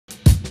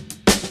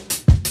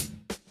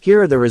Here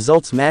are the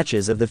results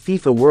matches of the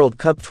FIFA World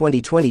Cup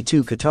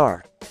 2022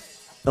 Qatar,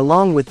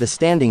 along with the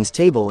standings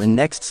table in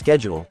next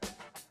schedule.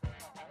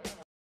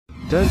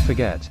 Don't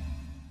forget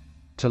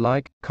to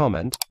like,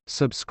 comment,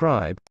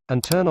 subscribe,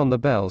 and turn on the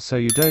bell so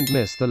you don't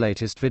miss the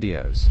latest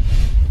videos.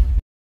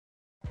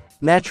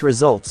 Match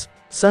results.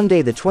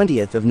 Sunday the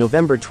 20th of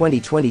November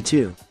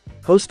 2022.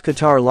 Host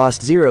Qatar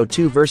lost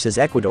 0-2 versus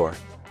Ecuador.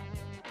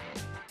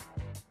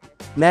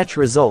 Match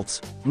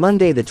results.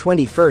 Monday the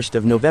 21st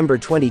of November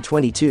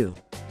 2022.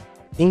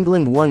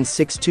 England won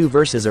 6-2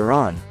 versus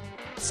Iran.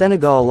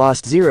 Senegal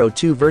lost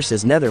 0-2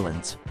 versus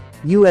Netherlands.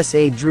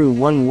 USA drew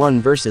 1-1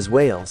 versus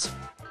Wales.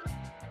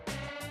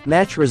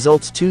 Match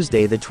results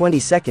Tuesday the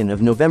 22nd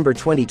of November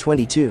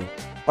 2022.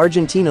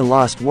 Argentina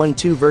lost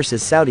 1-2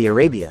 versus Saudi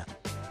Arabia.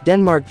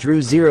 Denmark drew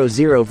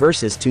 0-0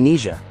 versus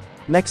Tunisia.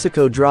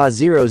 Mexico draw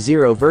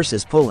 0-0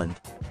 versus Poland.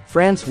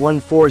 France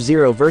won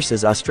 4-0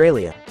 versus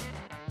Australia.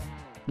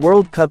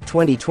 World Cup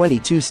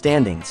 2022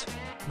 standings.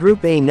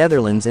 Group A,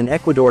 Netherlands and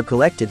Ecuador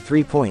collected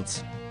 3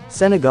 points.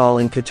 Senegal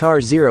and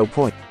Qatar 0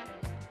 points.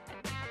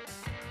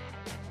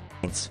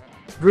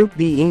 Group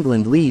B,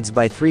 England leads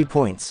by 3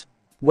 points.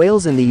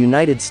 Wales and the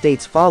United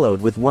States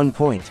followed with 1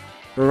 point.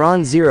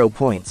 Iran 0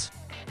 points.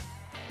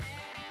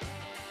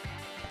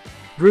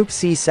 Group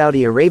C,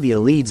 Saudi Arabia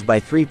leads by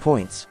 3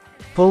 points.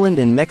 Poland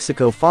and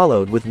Mexico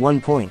followed with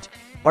 1 point.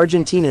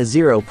 Argentina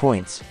 0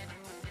 points.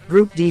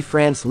 Group D,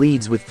 France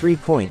leads with 3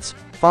 points,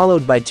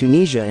 followed by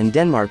Tunisia and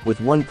Denmark with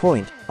 1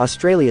 point,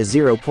 Australia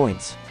 0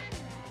 points.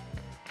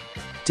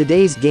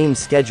 Today's game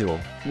schedule.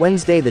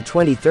 Wednesday the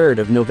 23rd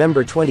of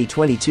November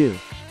 2022.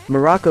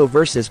 Morocco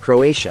vs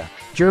Croatia.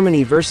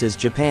 Germany vs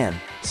Japan.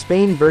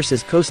 Spain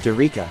vs Costa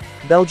Rica.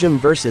 Belgium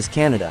vs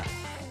Canada.